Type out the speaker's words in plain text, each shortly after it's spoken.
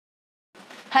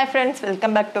Hi friends,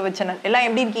 welcome back to our channel. எல்லாம்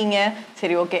எப்படி இருக்கீங்க?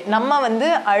 சரி ஓகே. நம்ம வந்து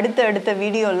அடுத்த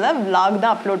வீடியோல vlog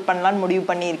தான் அப்லோட் பண்ணலாம்னு முடிவு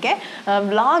பண்ணியிருக்கேன்.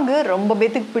 vlog ரொம்ப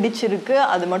பேத்துக்கு பிடிச்சிருக்கு.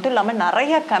 அது மட்டும் இல்லாம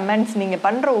நிறைய கமெண்ட்ஸ் நீங்க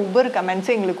பண்ற ஒவ்வொரு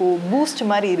கமெண்ட்ஸும் எங்களுக்கு பூஸ்ட்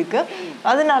மாதிரி இருக்கு.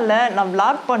 அதனால நான்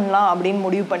vlog பண்ணலாம் அப்படின்னு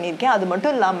முடிவு பண்ணியிருக்கேன். அது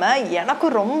மட்டும் இல்லாம எனக்கு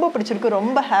ரொம்ப பிடிச்சிருக்கு.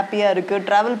 ரொம்ப ஹாப்பியா இருக்கு.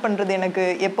 டிராவல் பண்றது எனக்கு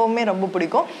எப்பவுமே ரொம்ப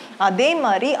பிடிக்கும். அதே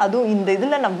மாதிரி அதுவும் இந்த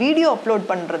இதுல நான் வீடியோ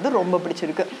அப்லோட் பண்றது ரொம்ப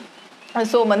பிடிச்சிருக்கு.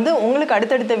 ஸோ வந்து உங்களுக்கு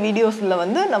அடுத்தடுத்த வீடியோஸில்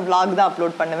வந்து நான் vlog தான்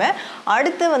அப்லோட் பண்ணுவேன்.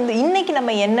 அடுத்து வந்து இன்னைக்கு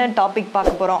நம்ம என்ன டாபிக்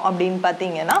பார்க்க போகிறோம் அப்படின்னு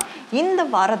பார்த்தீங்கன்னா, இந்த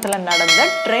வாரத்தில் நடந்த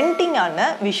ட்ரெண்டிங்கான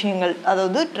விஷயங்கள்,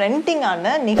 அதாவது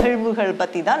ட்ரெண்டிங்கான நிகழ்வுகள்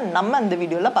பற்றி தான் நம்ம அந்த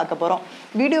வீடியோவில் பார்க்க போகிறோம்.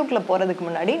 வீடியோக்குள்ளே போகிறதுக்கு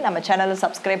முன்னாடி நம்ம சேனலை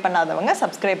சப்ஸ்கிரைப் பண்ணாதவங்க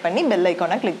சப்ஸ்கிரைப் பண்ணி பெல்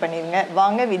ஐக்கானை கிளிக் பண்ணிடுங்க.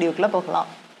 வாங்க வீடியோக்குள்ளே போகலாம்.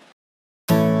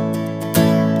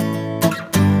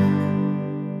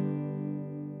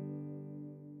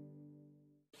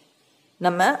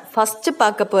 நம்ம ஃபஸ்ட்டு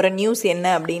பார்க்க போகிற நியூஸ் என்ன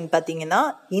அப்படின்னு பார்த்தீங்கன்னா,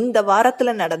 இந்த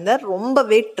வாரத்தில் நடந்த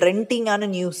ரொம்பவே ட்ரெண்டிங்கான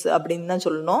நியூஸ் அப்படின்னு தான்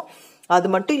சொல்லணும். அது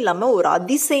மட்டும் இல்லாமல் ஒரு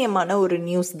அதிசயமான ஒரு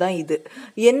நியூஸ் தான் இது.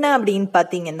 என்ன அப்படின்னு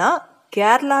பார்த்தீங்கன்னா,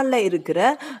 கேரளாவில் இருக்கிற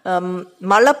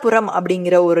மலப்புரம்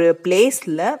அப்படிங்கிற ஒரு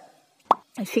பிளேஸில்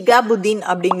ஷிகாபுதீன்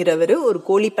அப்படிங்கிறவர் ஒரு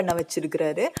கோழி பண்ணை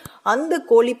வச்சிருக்கிறாரு. அந்த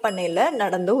கோழி பண்ணையில்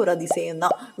நடந்த ஒரு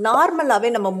அதிசயம்தான். நார்மலாகவே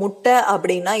நம்ம முட்டை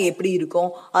அப்படின்னா எப்படி இருக்கும்,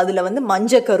 அதில் வந்து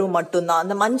மஞ்சக்கரு மட்டும்தான்.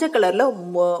 அந்த மஞ்சள் கலரில்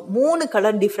 3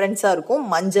 கலர் டிஃப்ரென்ஸாக இருக்கும்.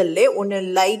 மஞ்சள்லே ஒன்று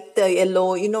லைட் எல்லோ,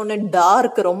 இன்னொன்று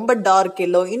டார்க் ரொம்ப டார்க்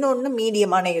எல்லோ, இன்னொன்று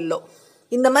மீடியமான எல்லோ.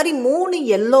 இந்த மாதிரி 3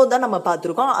 எல்லோ தான் நம்ம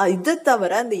பார்த்துருக்கோம். இதை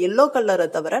தவிர அந்த எல்லோ கலரை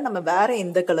தவிர நம்ம வேற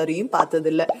எந்த கலரையும்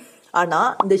பார்த்ததில்லை.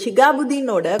 ஆனால் இந்த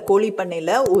ஷிகாபுதீனோட கோழி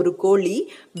பண்ணையில் ஒரு கோழி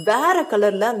வேற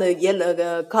கலரில் அந்த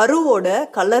கருவோட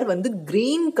கலர் வந்து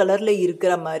கிரீன் கலரில்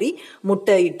இருக்கிற மாதிரி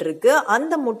முட்டை இட்டிருக்கு.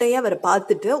 அந்த முட்டையை அவர்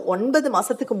பார்த்துட்டு 9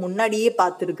 மாதத்துக்கு முன்னாடியே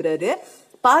பார்த்துருக்கிறாரு.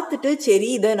 பார்த்துட்டு சரி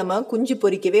இதை நம்ம குஞ்சு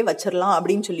பொறிக்கவே வச்சிடலாம்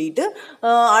அப்படின்னு சொல்லிட்டு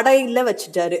அடையில்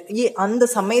வச்சுட்டாரு. அந்த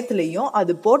சமயத்துலேயும்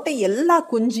அது போட்ட எல்லா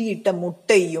குஞ்சு இட்ட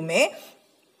முட்டையுமே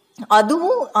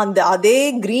அதுவும் அதே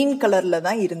கிரீன் கலர்ல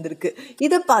தான் இருந்திருக்கு.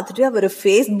 இதை பார்த்துட்டு அவர்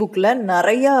ஃபேஸ்புக்கில்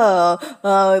நிறைய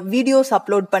வீடியோஸ்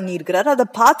அப்லோட் பண்ணியிருக்கிறாரு. அதை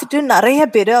பார்த்துட்டு நிறைய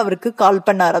பேர் அவருக்கு கால்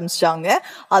பண்ண ஆரம்பிச்சிட்டாங்க.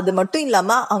 அது மட்டும்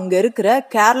இல்லாமல் அங்கே இருக்கிற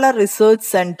கேரளா ரிசர்ச்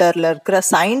சென்டரில் இருக்கிற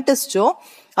சயின்டிஸ்டும்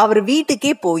அவர் வீட்டுக்கே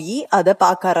போய் அதை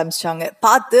பார்க்க ஆரம்பிச்சிட்டாங்க.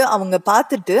 அவங்க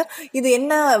பார்த்துட்டு இது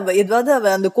என்ன, எதுவாவது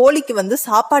அந்த கோழிக்கு வந்து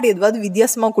சாப்பாடு எதுவாவது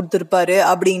வித்தியாசமாக கொடுத்துருப்பாரு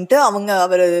அப்படின்ட்டு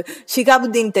அவர்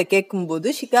ஷிகாபுதீன்கிட்ட கேட்கும்போது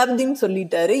ஷிகாபுதீன்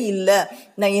சொல்லிட்டாரு, இல்லை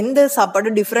நான் எந்த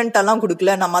சாப்பாடும் டிஃப்ரெண்ட்டாலாம்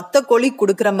கொடுக்கல, நான் மற்ற கோழிக்கு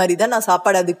கொடுக்குற மாதிரி தான் நான்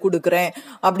சாப்பாடு அதுக்கு கொடுக்குறேன்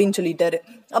அப்படின்னு சொல்லிட்டாரு.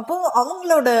 அப்போது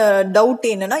அவங்களோட டவுட்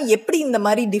என்னன்னா, எப்படி இந்த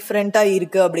மாதிரி டிஃப்ரெண்ட்டாக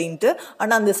இருக்குது அப்படின்ட்டு.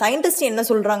 ஆனால் அந்த சயின்டிஸ்ட் என்ன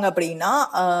சொல்கிறாங்க அப்படின்னா,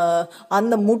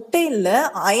 அந்த முட்டையில்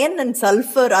அயன் அண்ட்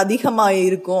சல்ஃபர் அதிகமாக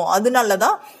இருக்கும், அதனால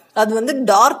தான் அது வந்து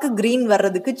டார்க் கிரீன்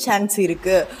வர்றதுக்கு சான்ஸ்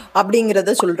இருக்கு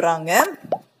அப்படிங்கிறத சொல்றாங்க.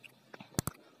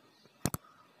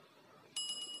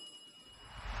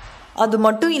 அது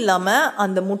மட்டும் இல்லாமல்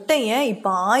அந்த முட்டையை இப்போ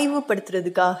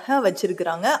ஆய்வுப்படுத்துறதுக்காக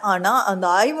வச்சிருக்கிறாங்க. ஆனால் அந்த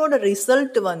ஆய்வோட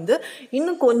ரிசல்ட் வந்து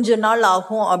இன்னும் கொஞ்ச நாள்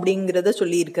ஆகும் அப்படிங்கிறத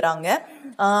சொல்லியிருக்கிறாங்க.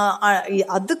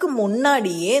 அதுக்கு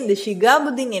முன்னாடியே இந்த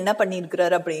ஷிகாபுதீன் என்ன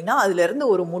பண்ணியிருக்கிறாரு அப்படின்னா, அதுலேருந்து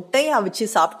ஒரு முட்டையை அவிச்சு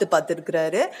சாப்பிட்டு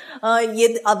பார்த்துருக்கிறாரு.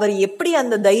 அவர் எப்படி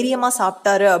அந்த தைரியமாக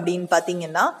சாப்பிட்டாரு அப்படின்னு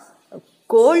பார்த்தீங்கன்னா,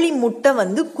 கோழி முட்டை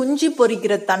வந்து குஞ்சு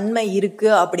பொறிக்கிற தன்மை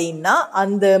இருக்குது அப்படின்னா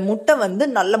அந்த முட்டை வந்து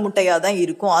நல்ல முட்டையாக தான்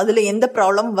இருக்கும், அதில் எந்த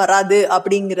ப்ராப்ளம் வராது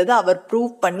அப்படிங்கிறத அவர்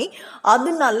ப்ரூவ் பண்ணி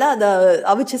அதனால அதை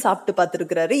அவிச்சு சாப்பிட்டு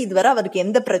பார்த்துருக்கிறாரு. இதுவரை அவருக்கு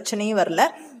எந்த பிரச்சனையும் வரல.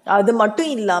 அது மட்டும்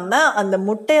இல்லாமல் அந்த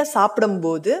முட்டையை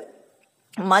சாப்பிடும்போது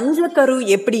மஞ்சள் கரு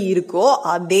எப்படி இருக்கோ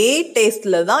அதே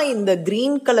டேஸ்ட்ல தான் இந்த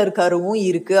கிரீன் கலர் கருவும்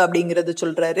இருக்கு அப்படிங்கறத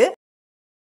சொல்றாரு.